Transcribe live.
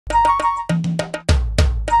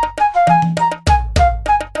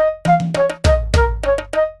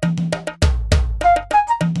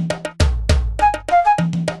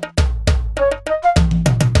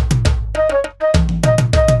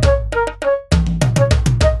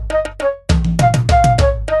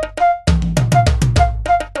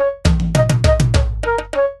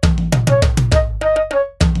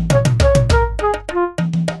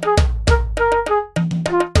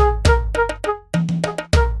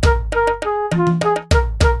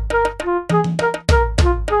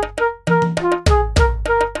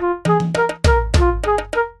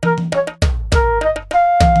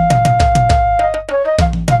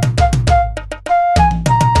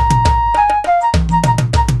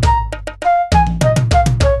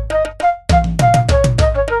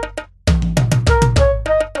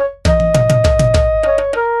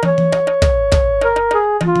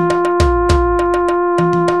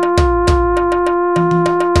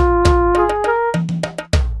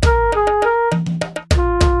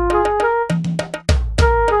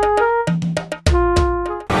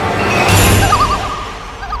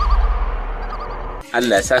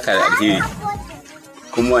Allah ya saka da alheri.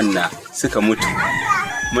 Kuma wannan suka mutu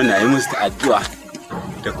muna yi musu addu'a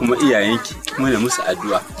da kuma iyayenki muna musu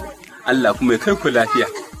addu'a. Allah kuma ya kai ku lafiya.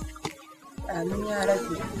 Amin ya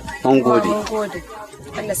rabbi. Mun gode. Mun gode.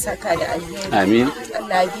 Allah saka da alheri. Amin.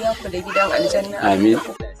 Allah ya biya ku da gidan aljanna. Amin.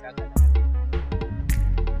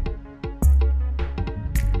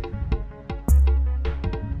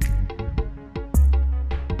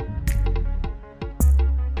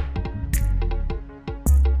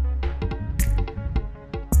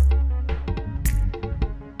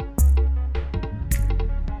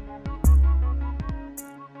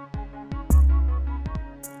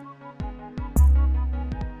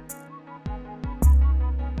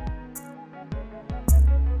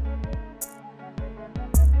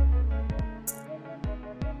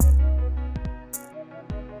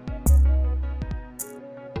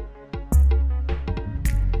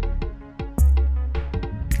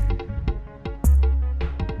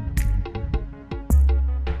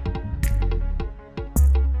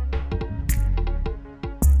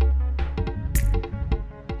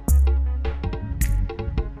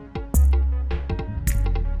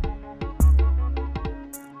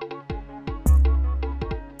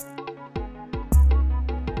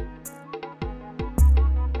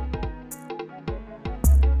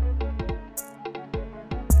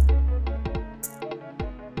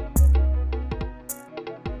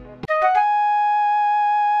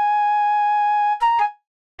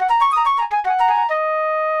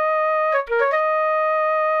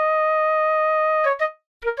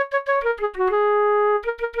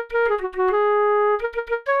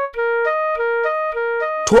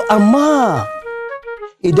 To amma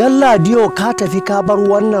idan Ladiyo ka tafi ka bar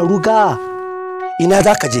wannan ruga ina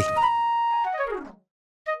za ka je?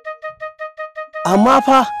 Amma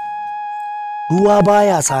fa ruwa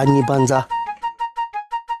baya sani banza.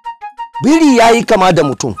 Biri yayi kama da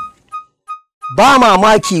mutum. Ba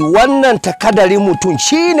mamaki wannan takadarin mutum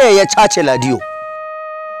shine ya cace Ladiyo.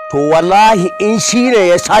 To wallahi in shine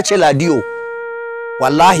ya cace Ladiyo,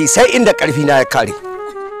 wallahi sai inda ƙarfi na ya kare.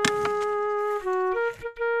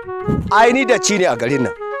 Aini da ci ne a garin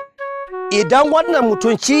nan. Idan wannan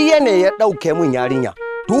mutum ci ne ya ɗauke mun yarinya,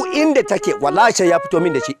 duk inda take wallahi sai ya fito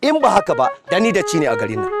min da shi, in ba haka ba da ni da ci ne a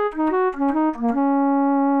garin nan.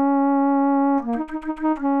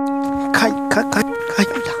 Kai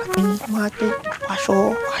mate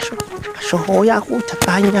fasho ya huta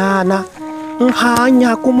kanyana in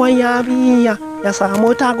hanya kuma ya biya ya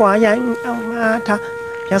samu tagwayen yan mata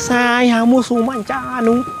ya saya musu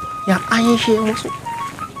manjanu ya aishe musu.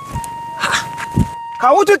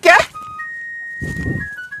 Ka wuce ke?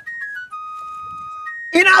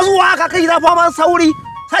 Ina zuwa ka kai zafa man sauri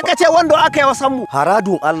sai ka ce wanda aka yi wa sanmu.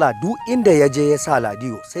 Haradun Allah duk inda ya je ya sa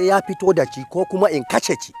Ladiyo sai ya fito da ci ko kuma in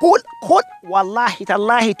kace ci. Kul wallahi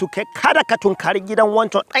tallahi tuke kada ka tunkari gidan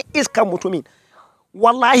wancan dan iskan mutumin.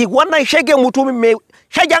 Wallahi wannan shegen mutumin mai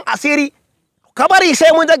shegen asiri ka bari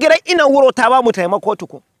sai mun je gidan ina wuro ta ba mu taimako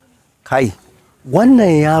tukun. Kai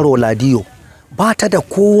wannan yaro Ladiyo ba ta da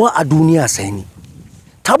kowa a duniya sai ni.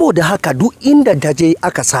 Saboda haka duk inda ta je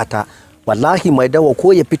aka sata wallahi mai dawa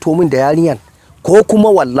ko ya fito min da yarinyan ko kuma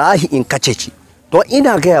wallahi in kace ci. Don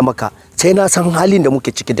ina gaya maka sai na san halin da muke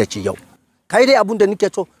ciki da ci yau. Kai dai abun da nake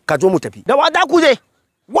so ka zo mu tafi. Da wada ku je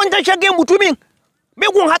wanda shage mutumin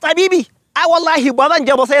migun hatsabibi ai wallahi ba zan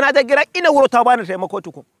je ba sai na je gidan ina wuro ta bani taimako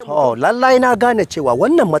tukun. To lallai na gane cewa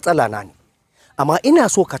wannan matsala na ne. Amma ina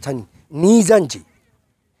so ka sani ni zan je.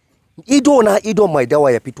 Ido na idon mai dawa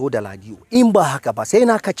ya fito da Ladiyo in ba haka ba sai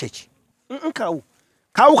na kace ci. In kawu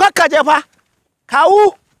kakka je fa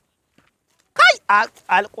kawu kai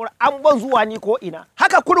alƙur'an ban zuwa ni ko ina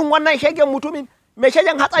haka kurin wannan shegen mutumin mai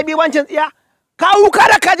shegen hatsabi wancin tsiya kawu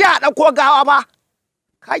kada ka je a ɗauko gawa ba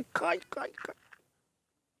kai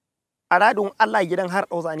a radin Allah gidan har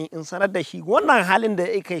ɗauzani in sanar da shi wannan halin da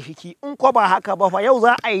ya kai shi in ko ba haka ba fa yau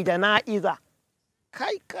za a yi jana'iza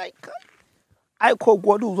kai ai ko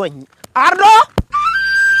godu zan yi ardo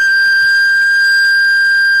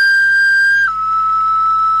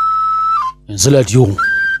yanzu Ladiyo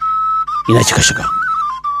ina kika shiga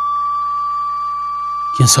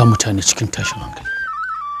kin sa mutane cikin tashin hankali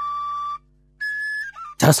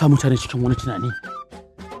ta sa mutane cikin wani tunani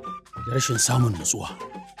da rashin samun nutsuwa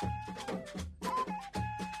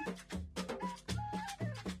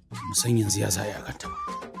musan yanzu ya za a yi a kanta ba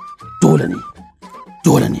dole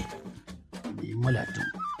ne mai maladin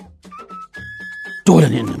dole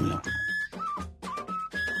ne na maladin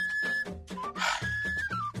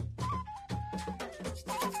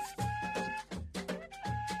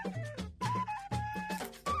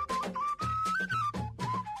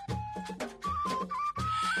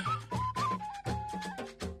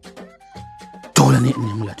ne in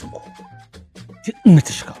nemi latin ko duk ina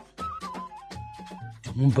ta shiga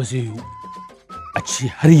domin ba zai yiwu a ce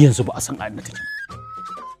har yanzu ba a san a ina take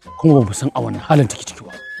kuma ba mu san a wani halin take ciki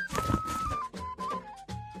ba.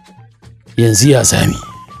 Yanzu ya zami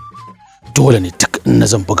dole ne duk in na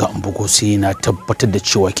zan buga in bugo sai na tabbatar da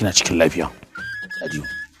cewa kina cikin lafiya. Adiyo.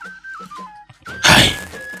 Hai.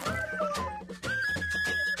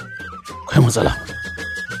 Akwai matsala.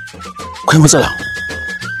 Akwai matsala.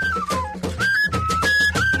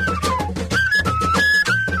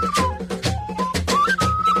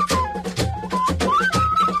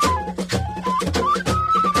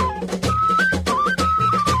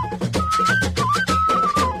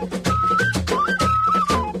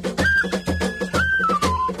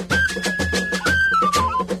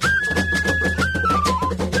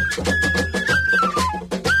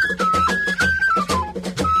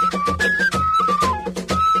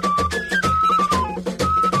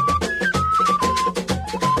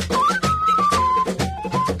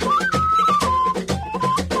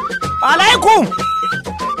 Alaikum!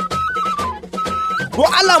 Do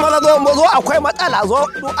Allah maza zo akwai matsala zo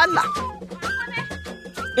do Allah.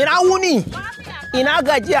 Ina wuni? Ina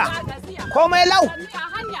gajiya? Komai lau?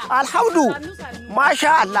 Alhamdu.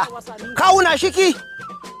 Masha Allah. Kawu na shiki?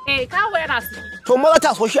 Kawu yana shiki. To maza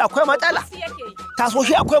taso shi akwai matsala. Taso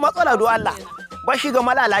shi akwai matsala do Allah. Ba shi ga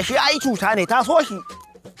malala shi ai cuta ne taso shi.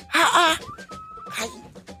 A'a.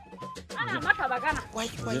 Ana maka magana. Wai.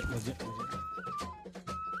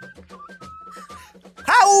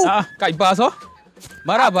 Kawu! Kai baso?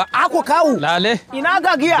 Maraba. Ako kawu. Lale. Ina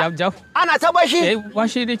gagiya. Jab. Ana ta bashi.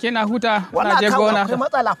 Washi ne ke na huta. Na je gona. Akwai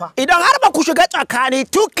matsala fa. Idan har ba ku shiga tsakani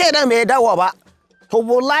tukke da mai dawa ba. To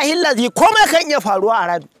wallahi lazi komai kan iya faruwa a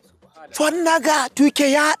radu. To naga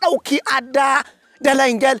tuke ya dauki adda da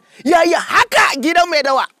langel yayi haka gidan mai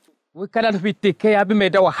dawa. Wai kana tafi tukke ya bi mai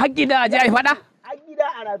dawa har gida a je ai fada? Har gida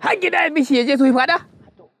a radu. Har gida ya bi shi ya je su yi fada?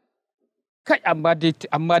 Kai amma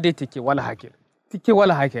dai tukke wala hakil. Tukke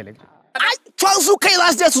wala hakil. Can su kai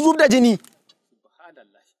za su je su zub da jini.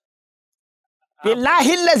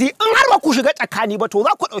 Billahi lazi in har ba ku shiga tsakani ba to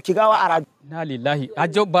za ku dauki gawa a radu. Na lillahi.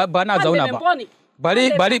 Ajo ba na zauna ba. Bari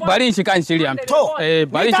in shiga in shirya. To,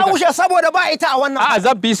 bari ta wuce saboda ba ita a wannan. A'a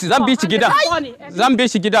zan bi shi gida. Zan bi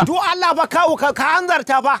shi gida. To Allah ba kawo ka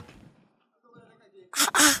hanzarta fa.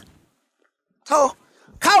 To,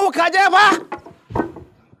 kawo ka je fa.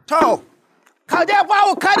 To, ka je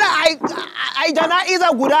fa kada ai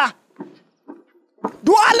jana'iza guda.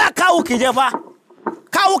 Do Allah kawo ki je fa.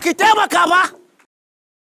 Kawo ki taimaka fa.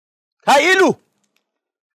 Hailu.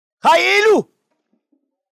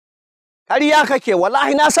 Kariya kake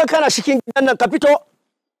wallahi na san kana cikin gidan nan ka fito.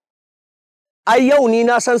 Ai yau ni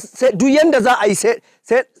na san duk yanda za a yi sai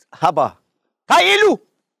haba. Hailu.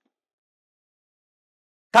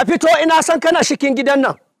 Ka fito ina san kana cikin gidan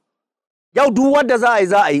nan. Yau duk wanda za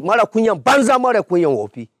a yi mara kunyan banza mara kunyan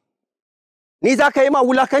wofi. Ni za ka yi ma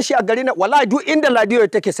wulakan shi a gari na wallahi duk inda ladiyo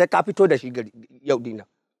take sai ka fito da shi gari yau dina.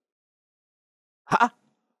 Ha?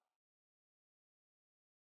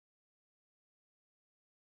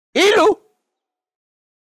 Ilu?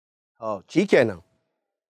 Oh, shikenan.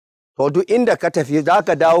 To duk inda ka tafi za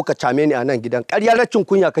ka dawo ka came ni a nan gidan. Ƙaryar rashin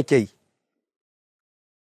kunya kake yi.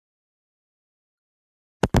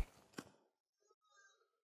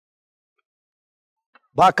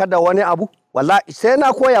 Ba ka da wani abu? Wallahi sai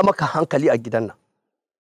na koya maka hankali a gidan nan.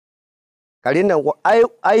 Karin nan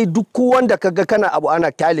ai duk wanda kaga kana abu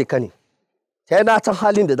ana kyale ka ne. Sai na san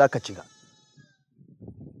halin da zaka shiga.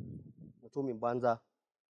 Mutumin banza.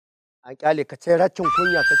 An kyale ka sai raccin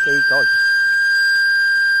kunya kake yi kawai.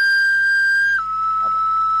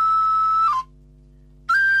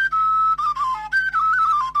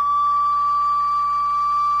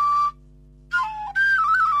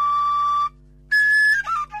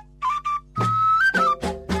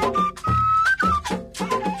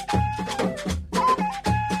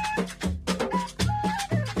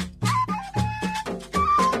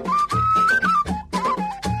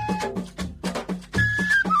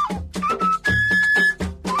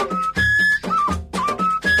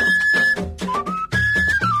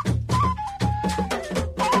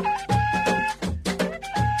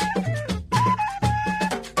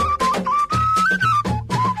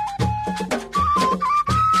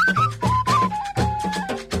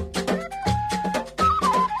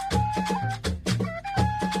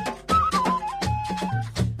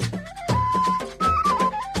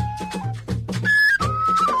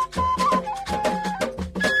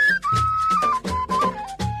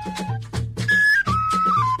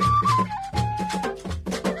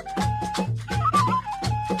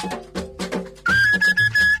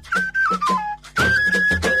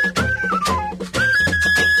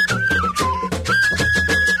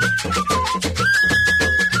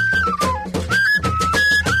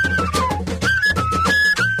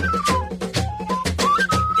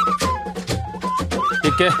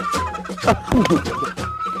 Tike.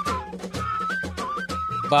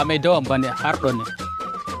 Ba mai dawan ba ne, harɗo ne.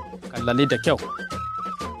 Kallani da kyau.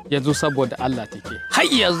 Yanzu saboda Allah Tike. Har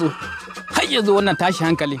yanzu wannan tashi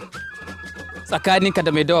hankali. Tsakaninka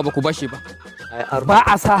da mai dawa ba ku bashi ba. Ba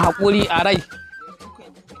a sa haƙuri a rai.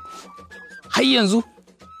 Har yanzu?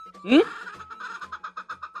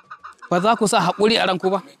 Ba za ku sa haƙuri a ranku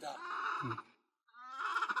ba?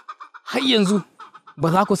 Har yanzu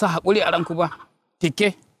ba za ku sa haƙuri a ranku ba?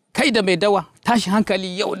 Tike, kai da mai dawa tashi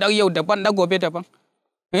hankali yau daban na gobe daban.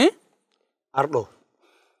 Ardo,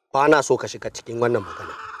 ba na so ka shiga cikin wannan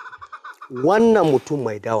magana. Wannan mutum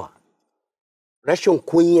mai dawa, rashin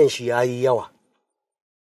kunyan shi ya yi yawa.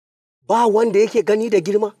 Ba wanda yake gani da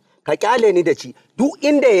girma, ka kyale ni da ci, duk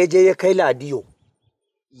inda ya je ya kai Ladiyo,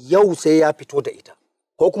 yau sai ya fito da ita,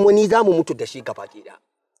 ko kuma ni za mu mutu da shi gaba ɗaya.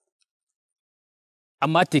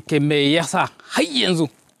 Amma Tike me yasa har yanzu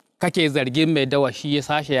kake zargin mai dawa shi ya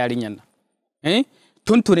sashe yarinyar nan?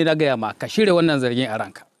 Tuntuni na gaya ma ka shirya wannan zargin a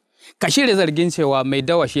ranka. Ka shirya zargin cewa mai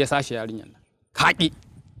dawa shi ya sashe yarinyar nan. Kaƙi.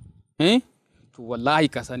 To wallahi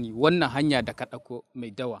ka sani wannan hanya da ka ɗauko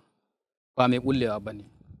mai dawa ba mai ƙullewa ba ne.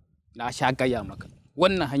 Na sha gaya maka.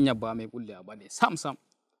 Wannan hanya ba mai ƙullewa ba ne. Sam.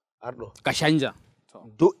 Ardo. Ka canja.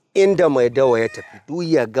 Duk inda mai dawa ya tafi, duk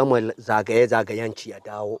ya gama zagaye-zagayenci ya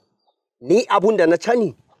dawo. Ni abun da na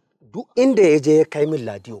cani, duk inda ya je ya kai min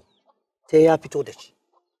Ladiyo, sai ya fito da shi.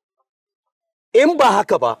 In ba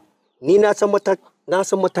haka ba, ni na san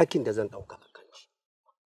matakin da zan ɗauka a kan shi.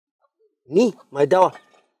 Ni mai dawa,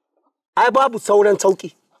 ai babu sauran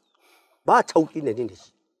sauƙi. Ba sauƙi da ni da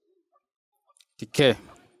shi.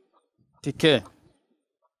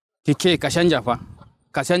 Tike, ka canja fa.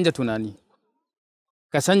 Ka canja tunani.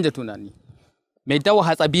 Mai dawa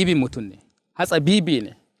hatsabibin mutum ne. Hatsabibi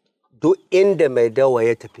ne. Duk inda mai dawa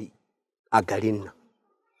ya tafi a garin nan,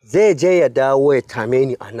 zai je ya dawo ya tame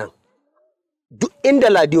ni a nan. Duk inda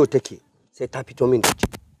Ladiyo take, sai ta fito min da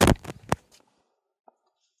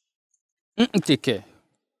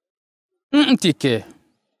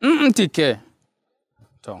Tike.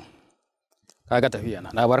 To, kaga tafiya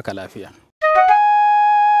na barka lafiya.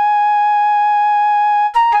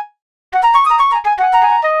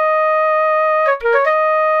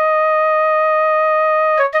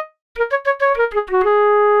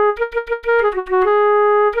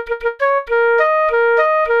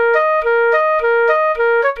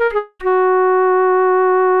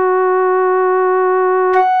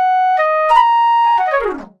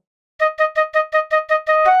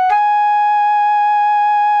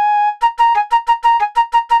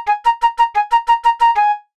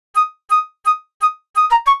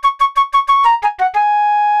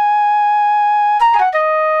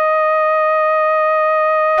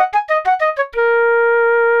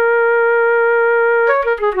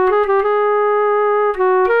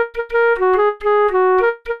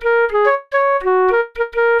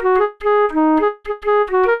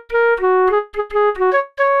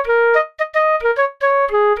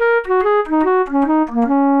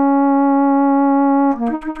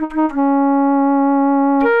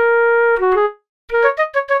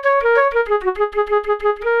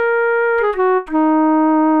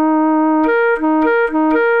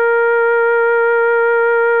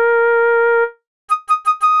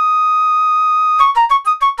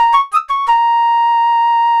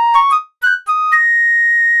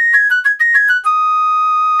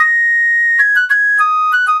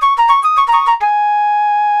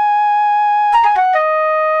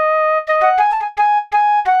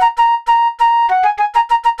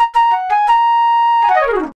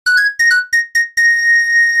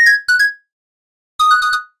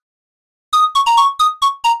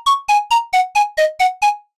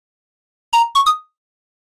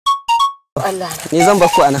 Ni zan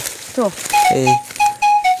bakku anan. To.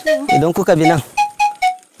 Idan kuka bi nan,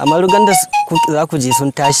 amma rugan da za ku je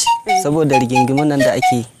sun tashi saboda rigingimun nan da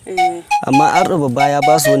ake yi. Amma Ardo babba ya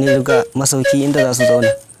ba su wani riga masauki inda za su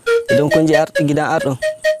zauna. Idan kun je gidan Ardo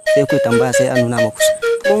sai ku tambaya sai a nuna muku.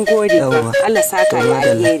 Mun gode fa. Allah saka da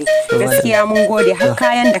alheri. Gaskiya mun gode har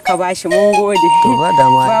kayan da ka bashi mun gode. To ba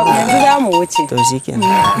damuwa. Babu yanzu za mu wuce. To shikenan.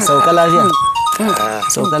 Sauka lafiya.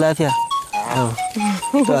 Sauka lafiya.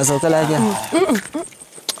 To a sauka lafiya.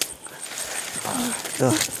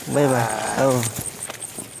 To bye bye.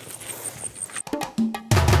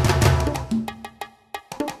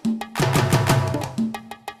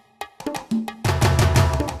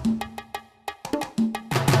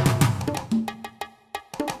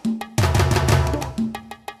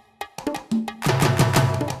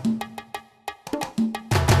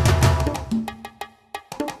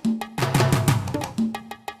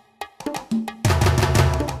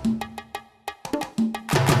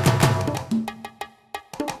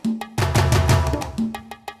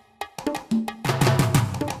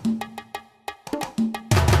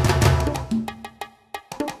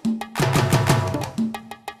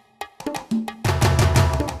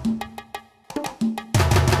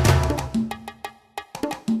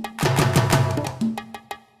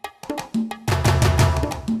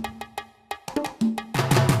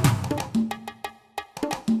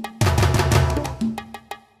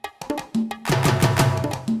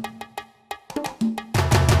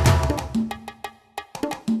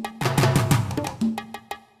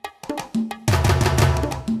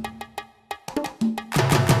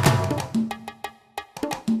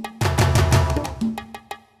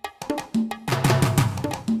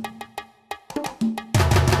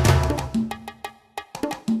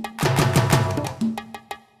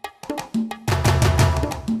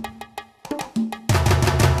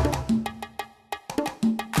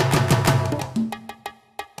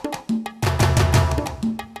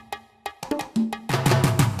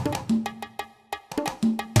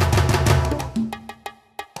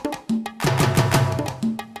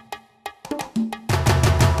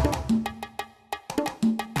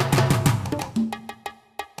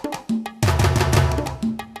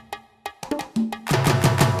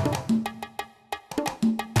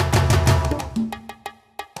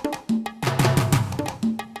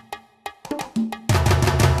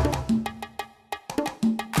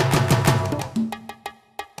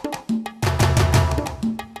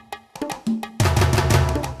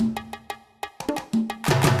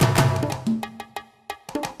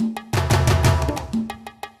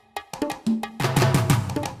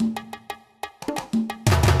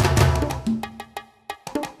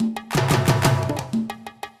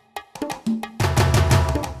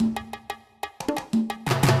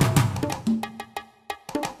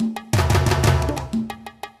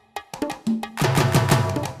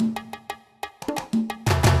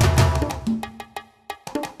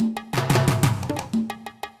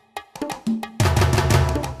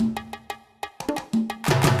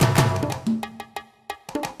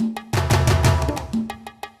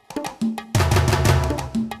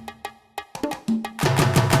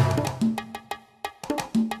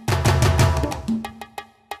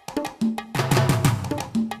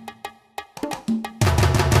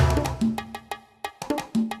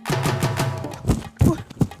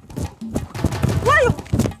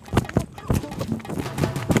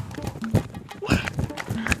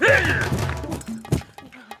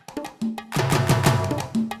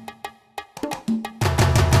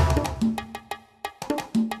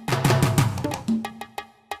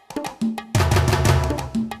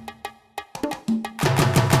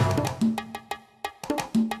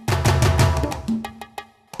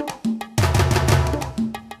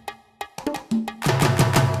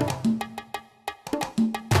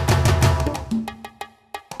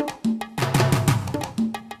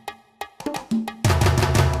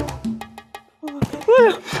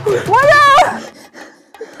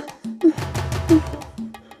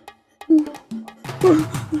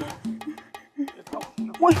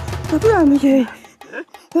 Tafiya muke yi.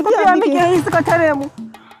 Tafiya muke yi suka tare mu.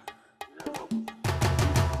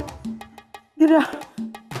 Gida.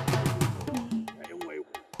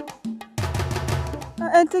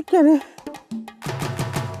 A'yan take ne.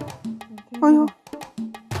 Ayo.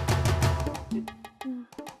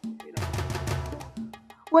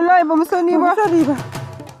 Wallahi ba mu sani ba.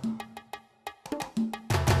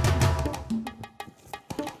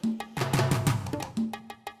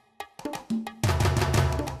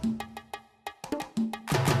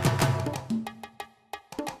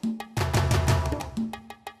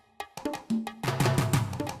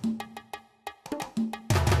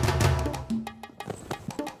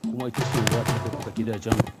 Kuma ita ce za ta tafi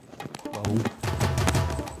gidajen babu.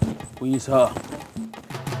 Kun yi sa'a.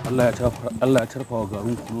 Allah ya tarfa wa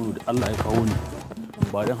garin ku nono da Allah ya kawo ni.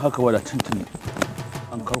 Ba don haka ba da tuntuni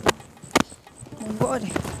an karku.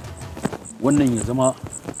 Wannan ya zama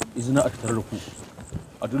izina a tattare da ku.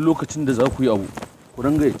 A duk lokacin da za ku yi abu, ku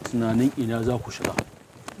ranga tunanin ina za ku shiga.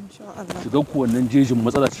 Shigar ku wannan jejin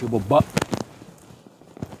matsala ce babba.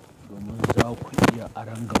 Domin za ku iya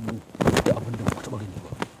arangamu da abin da ku taɓa gani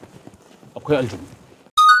ba. Akwai aljanu.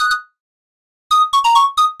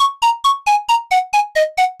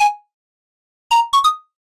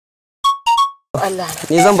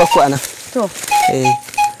 Ni zan bakku a nan. To.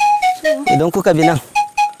 Idan kuka bi nan,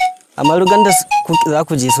 amma rugan da za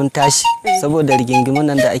ku je sun tashi saboda rigingimun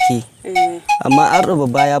nan da ake yi. Amma arɗo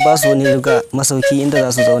babba ya ba su wani riga masauki inda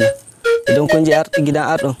za su zauna. Idan kun je gidan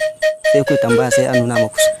arɗon sai ku tambaya sai a nuna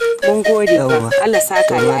muku. Mun gode ba. Allah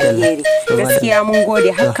saka da alheri. Gaskiya mun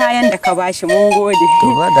gode har kayan da ka bashi mun gode. To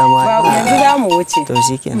ba damuwa. Babu yanzu za mu wuce. To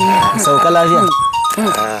shikenan. Sauka lafiya.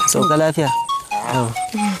 Sauka lafiya.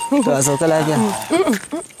 To a sauka lafiya.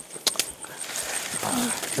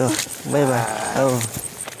 To bye bye.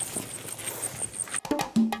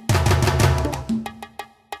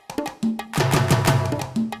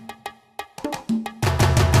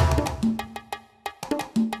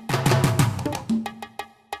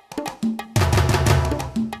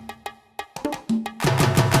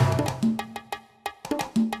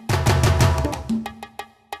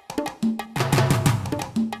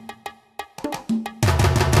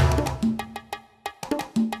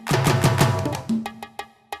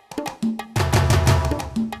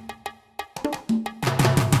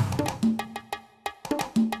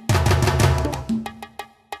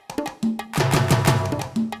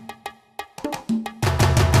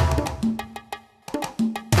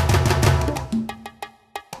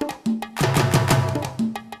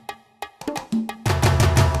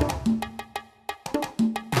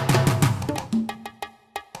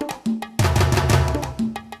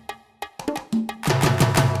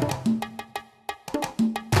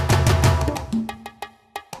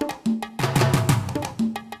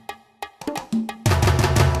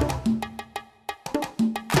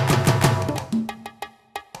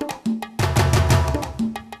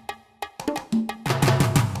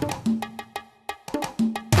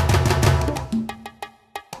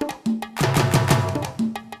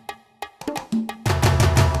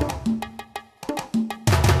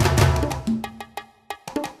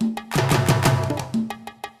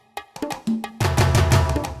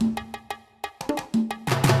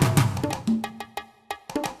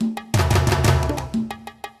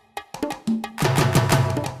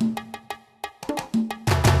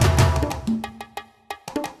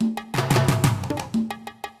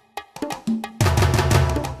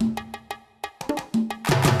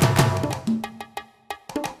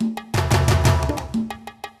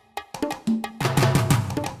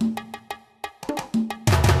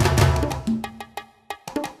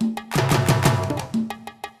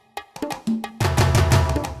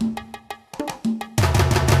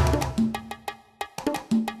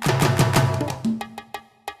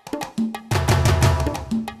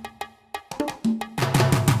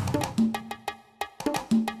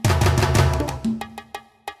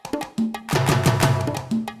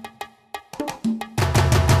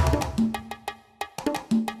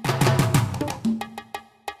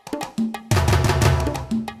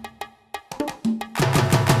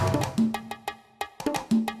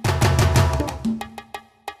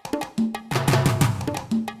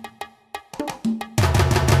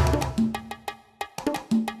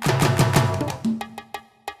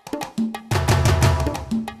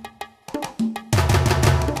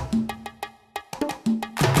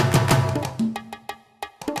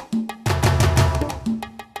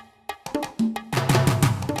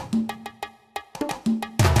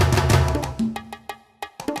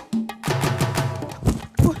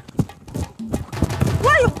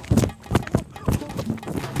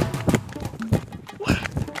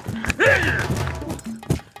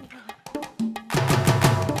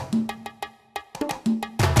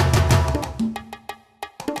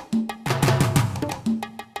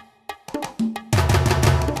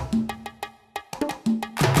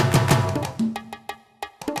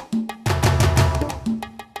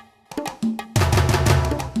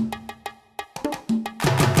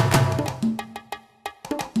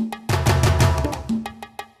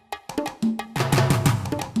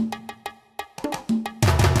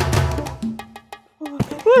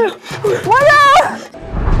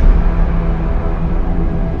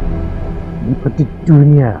 fa duk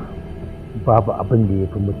duniya babu abin da ya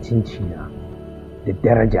fi mutunci na da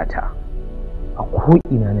darajata a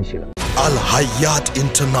ko'ina na shiga. Al Hayat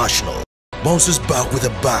International bounces back with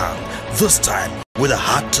a bang, this time with a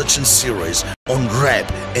heart-touching series on rape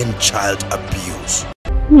and child abuse.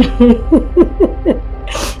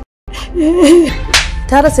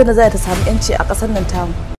 Ta rasa yadda za ta samu 'yanci a ƙasar nan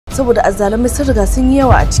tamu saboda azzalumai sun riga sun yi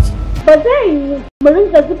yawa a ciki. Ba zai yi mu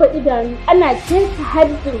rinka zuba idanu ana keta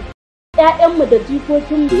haddin ƴaƴanmu da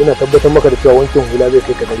jikokinmu. Ina tabbatar maka da cewa wankin hula zai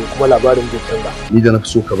kai ka dare kuma labarin bai canza. Ni da na fi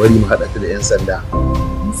so ka bari mu haɗa ta da 'yan sanda.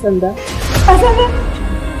 'Yan sanda? A sanda?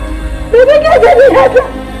 Me kake gani haka?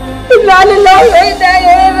 Inna lillahi wa inna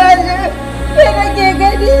ilaihi raji'un. Me kake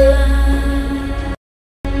gani?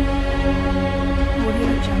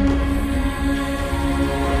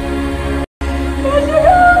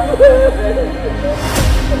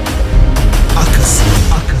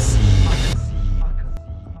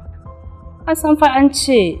 San fa an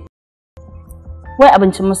ce wai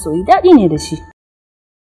abincin masoyi daɗi ne da shi.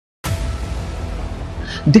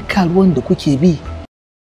 Dukkan ruwan da kuke bi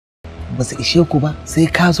ba su ishe ku ba sai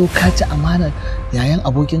ka zo ka ci amanar yayan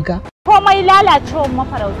abokinka? Komai lalacewar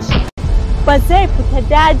mafarauci ba zai fita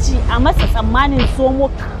daji a masa tsammanin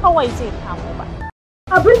zomo kawai zai kamo ba.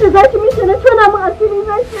 Abin da za ki mishi na tona mu asiri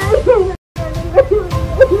na shi.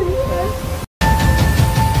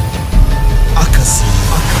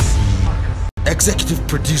 Executive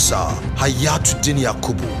Producer Hayatuddin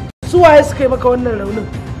Yakubu. Su waye suka yi maka wannan raunin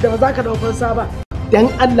da ba za ka ɗaukar sa ba? Dan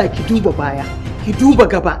Allah ki duba baya, ki duba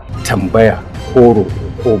gaba. Tambaya, horo,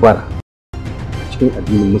 ko bara. Cikin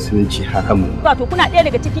addinin musulunci haramun. Wato kuna ɗaya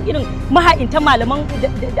daga cikin irin maha'intan malaman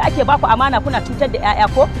da ake baku amana kuna cutar da 'ya'ya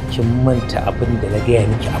ko? Kin manta abin da na gaya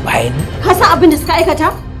miki a baya ne? Ka san abin da suka aikata?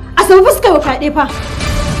 A samu fuskar fyaɗe fa.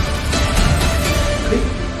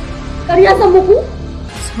 Ƙarya san muku?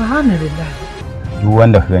 Subhanallah. Duk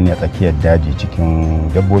wanda ka gani a tsakiyar daji cikin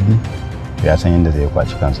dabbobi ya san yadda zai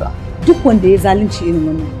kwaci kansa. Duk wanda ya zalunci irin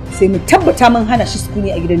wannan sai mu tabbata mun hana shi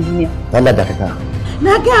sukuni a gidan duniya. Allah da kaka.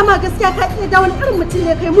 Na gaya ma gaskiya ka iya da wani irin mutum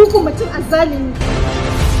ne kai mugun mutum azzalimi.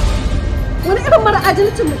 Wani irin mara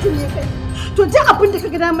adalcin mutum ne kai. To duk abin da ka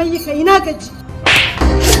ga damar yi kai na gaji.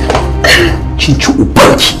 Kin ci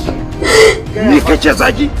ubanki. Ni kace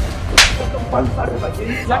zaki? Zan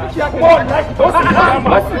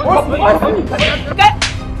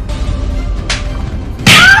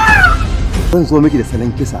zo miki da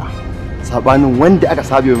salon kisa sabanin wanda aka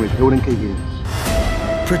sabe mai taurin kai gare.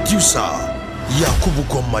 Producer Yakubu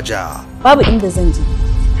Gwammaja. Babu inda zan je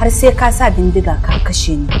har sai ka sa bindiga ka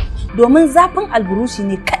kashe ni domin zafin alburushi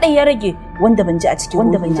ne kadai ya rage wanda ban ji a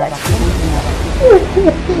cikin ba.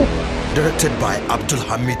 Directed by Abdul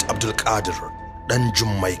Hamid Abdul Qadir. Dan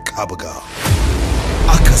Jummai Kabuga.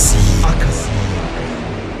 Akasi.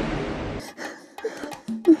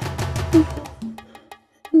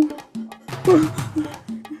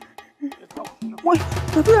 Wai,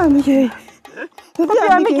 tafiya muke yi.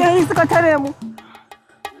 Tafiya muke yi suka tare mu.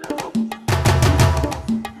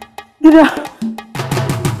 Gida.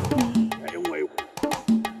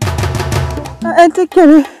 Ai take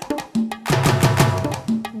ne.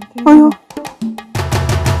 Ayo.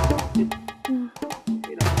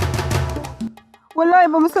 Wallahi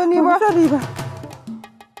ba mu sani ba.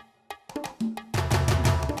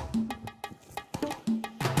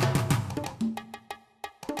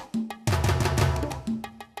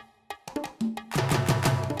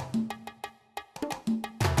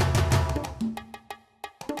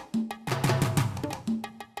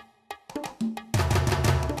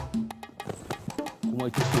 Kuma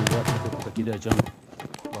ita ce za ta tafi gidajen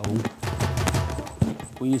bawu.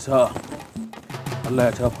 Kun yi sa'a. Allah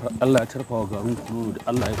ya tarfa wa garin kunono da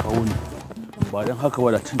Allah ya kawo ni ba don haka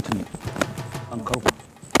ba da tuntuni an karku.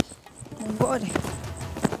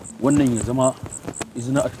 Wannan ya zama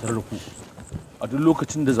izina a tattare da ku a duk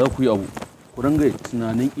lokacin da za ku yi abu ku ranga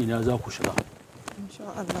tunanin ina za ku shiga.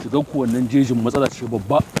 Shigar ku wannan jejin matsala ce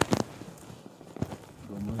babba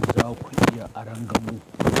domin za ku iya arangamu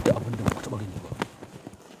da abin da ba ku taɓa gani ba.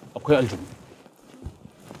 Akwai aljanu,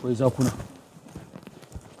 akwai zakuna,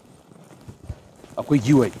 akwai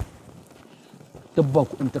giwaye. Dabba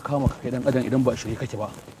ku in ta kama ka kai dan adam idan ba shirye kake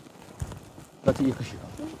ba za ta iya kashe ka.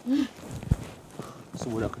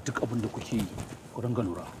 Saboda ka duk abin da kuke yi ku ranga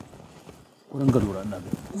lura, ina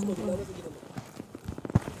gani.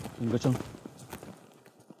 Kin ga can,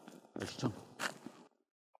 gashi can,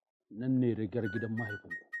 nan ne rigar gidan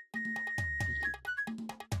mahaifinku.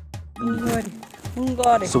 Mun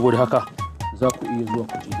gode. Saboda haka za ku iya zuwa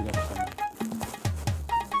ku je gida ku sannan.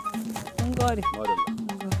 Mun gode.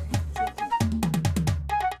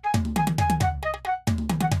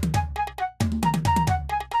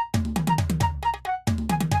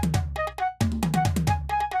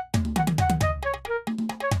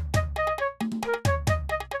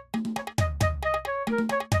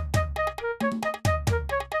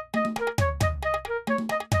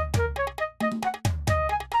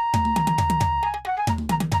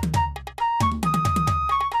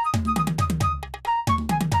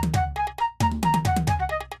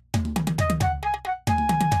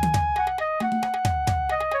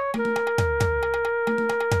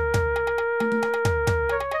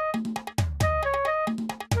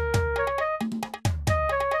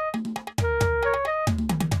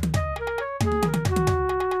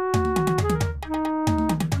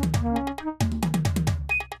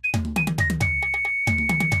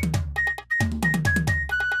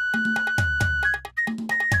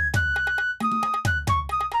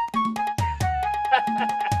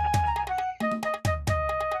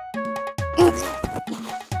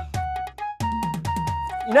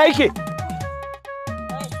 ina yake?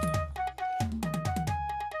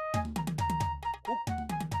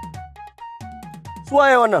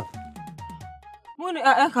 Suwaye wannan? Mu ne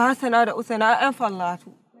ƴaƴanka Hassana da Usaina ƴaƴan Fallatu.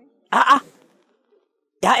 A'a.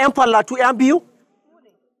 ƴaƴan Fallatu ƴan biyu?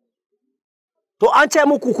 To an ce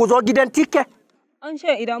muku ku zo gidan tike? An ce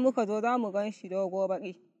idan muka zo za mu gan shi dogo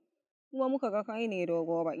baƙi. Kuma muka ga kai ne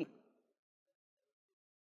dogo baƙi.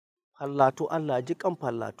 Fallatu Allah ji kan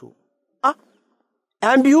Fallatu. Ah,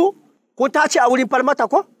 ƴan biyu? Kun tace a wurin Falmata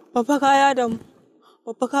ko? Babba kaya da mu.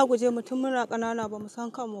 Babba ka guje mutum muna ƙanana ba mu san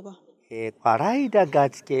kanmu ba. Kwarai da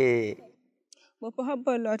gaske. Babba har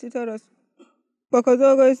Fallatu ta rasu. Baka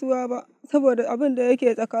zo gaisuwa ba saboda abin da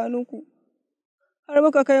yake tsakaninku. Har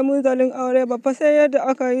muka kai munzalin aure babba sai yadda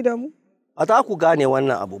aka yi da mu. Ba za ku gane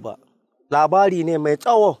wannan abu ba. Labari ne mai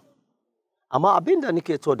tsawo. Amma abin da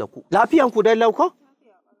nake so da ku. Lafiyan ku dai lauko?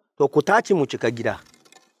 To ku tashi mu cika gida.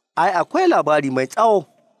 Ai akwai labari mai tsawo.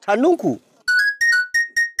 Sannunku.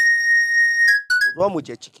 Ku zo mu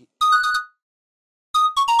je ciki.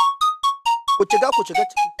 Ku shiga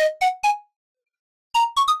ciki.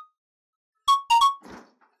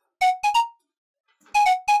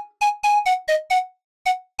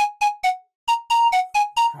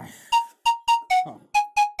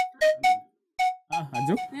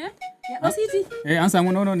 Ajo? Ya ɗau an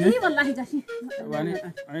samu nono ne? Wallahi gashi. Wani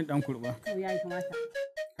ɗan kurɓa. To yayi kamata.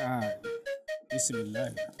 Bismillah.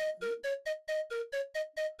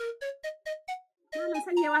 Malam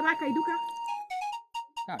sanyewa za ka yi duka?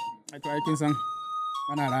 To aikin san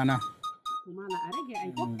ana rana. Malam a rage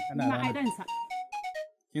aiko. Ina aidansa.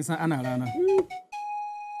 Kin san ana rana.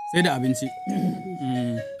 Sai da abinci.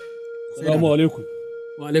 Assalamu alaikum.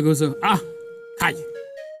 Wa alaikum salam. Kai.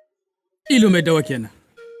 Ilu mai dawa kenan.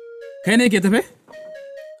 Kai ne ke tafe?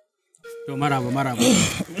 To maraba.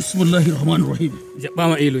 Bismillahir Rahmanir Rahim. Jabba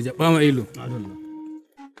ma ilu.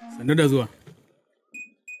 Sannu da zuwa.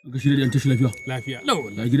 Ga shi da tashi lafiya. Lafiya. Lau.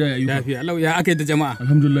 La gida ya ayyuka. Lafiya. Lau ya aka yi da jama'a.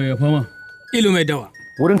 Alhamdulillah ya fama. Ilu mai dawa.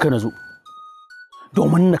 Wurin ka nazo.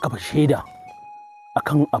 Domin na kafa shaida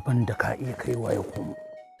akan abin da ka iya kaiwa ya komo.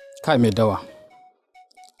 Kai mai dawa.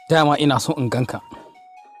 Dama ina so in ganka.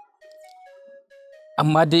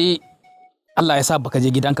 Amma dai Allah ya sa baka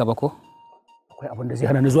je gidanka ba ko? Akwai abin da zai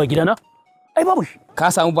hana ni zuwa gidana? Ai babu shi.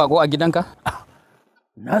 Ka samu bako a gidanka?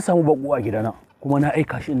 Na samu bako a gidana kuma na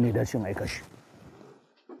aika shi ne da cin aika shi.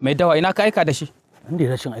 Mai dawa ina ka aika da shi?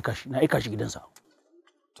 Inda da cin aika shi, na aika shi gidansa.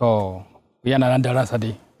 To yana nan da ransa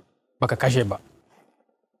dai baka kashe ba.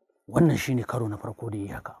 Wannan shine karo na farko da yi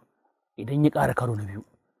haka. Idan ya ƙara karo na biyu,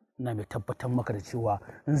 ina mai tabbatar maka da cewa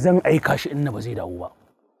zan aika shi inda ba zai dawo ba.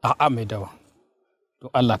 A'a mai dawa. To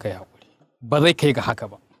Allah ka yi haƙuri. Ba zai kai ga haka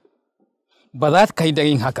ba. Ba za ka yi da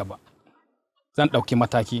yin haka ba. Zan ɗauki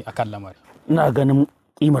mataki a kan lamari. Ina ganin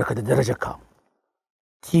ƙimarka da darajarka.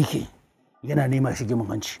 Tike yana nema shige min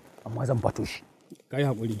hanci, amma zan fato shi. Ka yi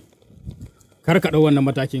haƙuri. Kar ka ɗau wannan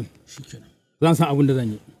matakin. Zan san abin da zan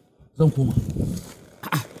yi. Zan koma.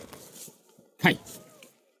 Kai.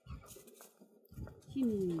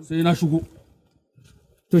 Sai na shigo.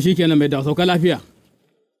 To shi kenan mai dawa sauka lafiya.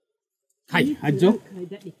 Kai, Hajjo.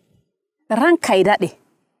 Ranka ya daɗe.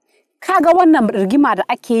 Kaga wannan rigima da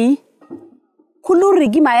ake yi? Kullum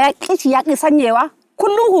rigima ya ƙici ya ƙi sanyewa?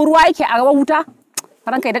 Kullum huruwa yake a gaban wuta?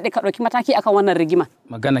 Ranka ya daɗe ka ɗauki mataki akan wannan rigima.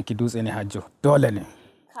 Magana ki dutse ne Hajjo. Dole ne.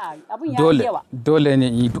 Abun ya yi yawa. Dole ne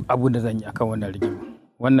yi duk abun da zan yi akan wannan rigima.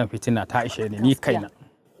 Wannan fitina ta ishe ni kaina.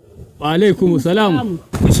 Wa alaikum salam.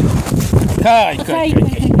 Kai.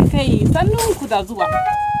 Sannun ku da zuwa.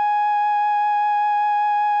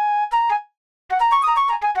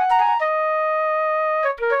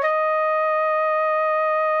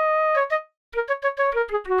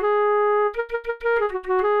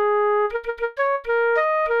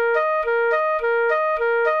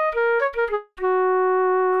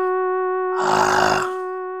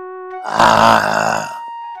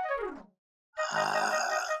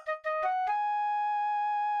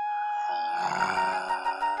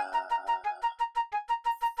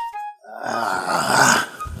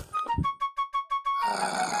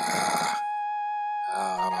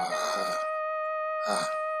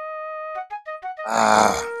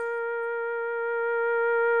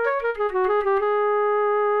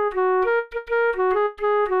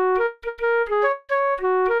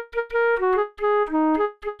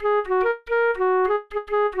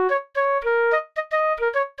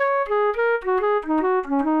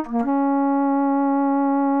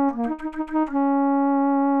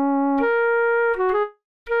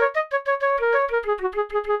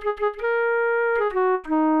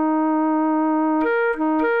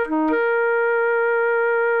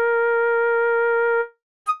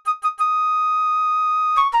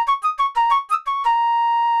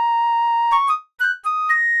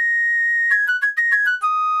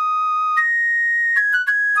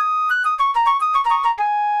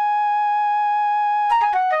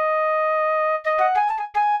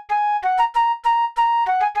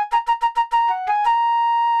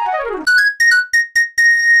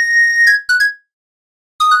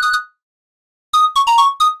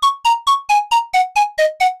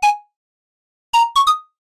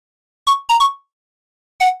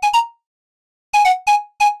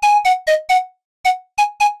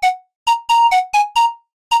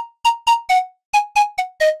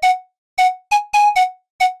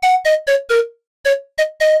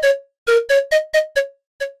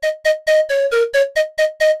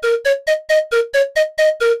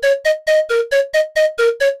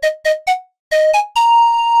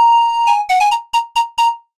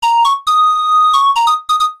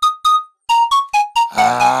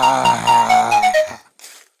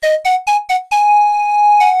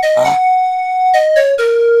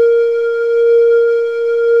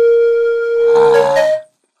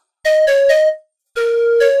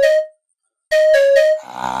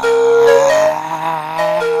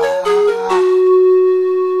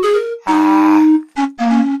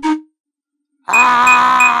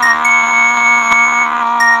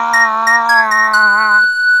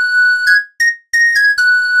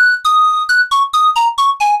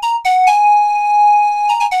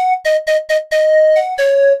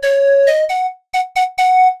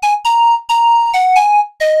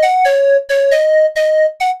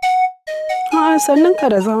 Sannan ka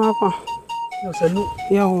da zama fa. Sannu.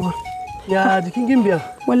 Yawwa. Ya jikin gimbiya?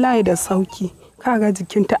 Wallahi da sauki. Kaga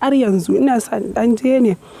jikinta har yanzu ina son dan je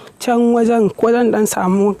ne can wajen ko dan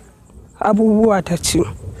samu abubuwa ta ci.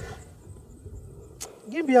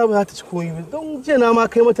 Gimbiya ba za ta ci komai ba don jiya na ma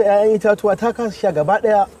kai mata 'ya'yan itatuwa ta kasa sha gaba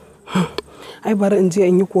daya. Ai bari in je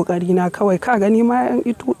in yi kokari na kawai ka gani ma 'yan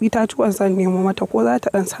itatuwan zan nemo mata ko za ta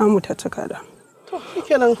dan samu ta ci kada.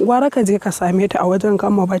 Gwara ka je ka same ta a wajen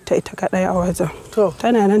kan mabatta ita kadai a wajen.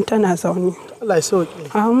 Tana nan tana zaune. Allah ya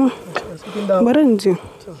sauke. Amin. Bari in je.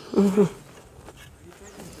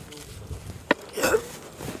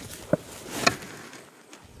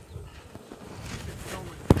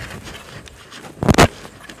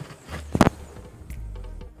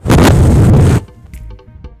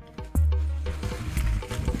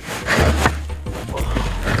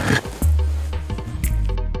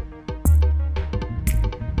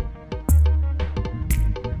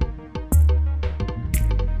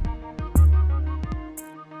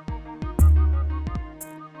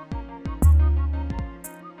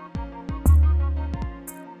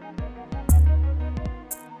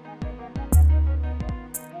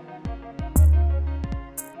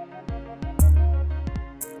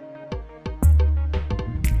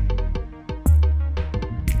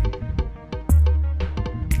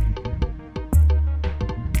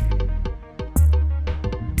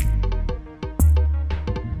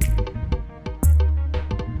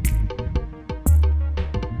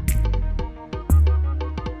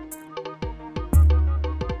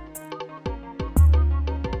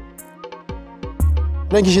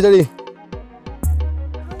 Ranki shi dare.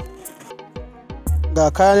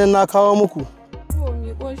 Ga kayan na kawo muku.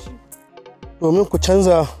 Domin ku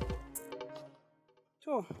canza.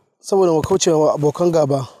 Saboda mu kauce wa abokan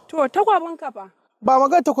gaba. To, takwabin ka fa? Ba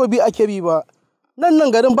magana takobi ake bi ba.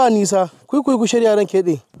 Nan garin ba nisa. Ku shirya ran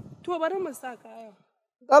keɗe. To, bari mu sa kaya.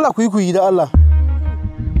 Allah ku yi da Allah.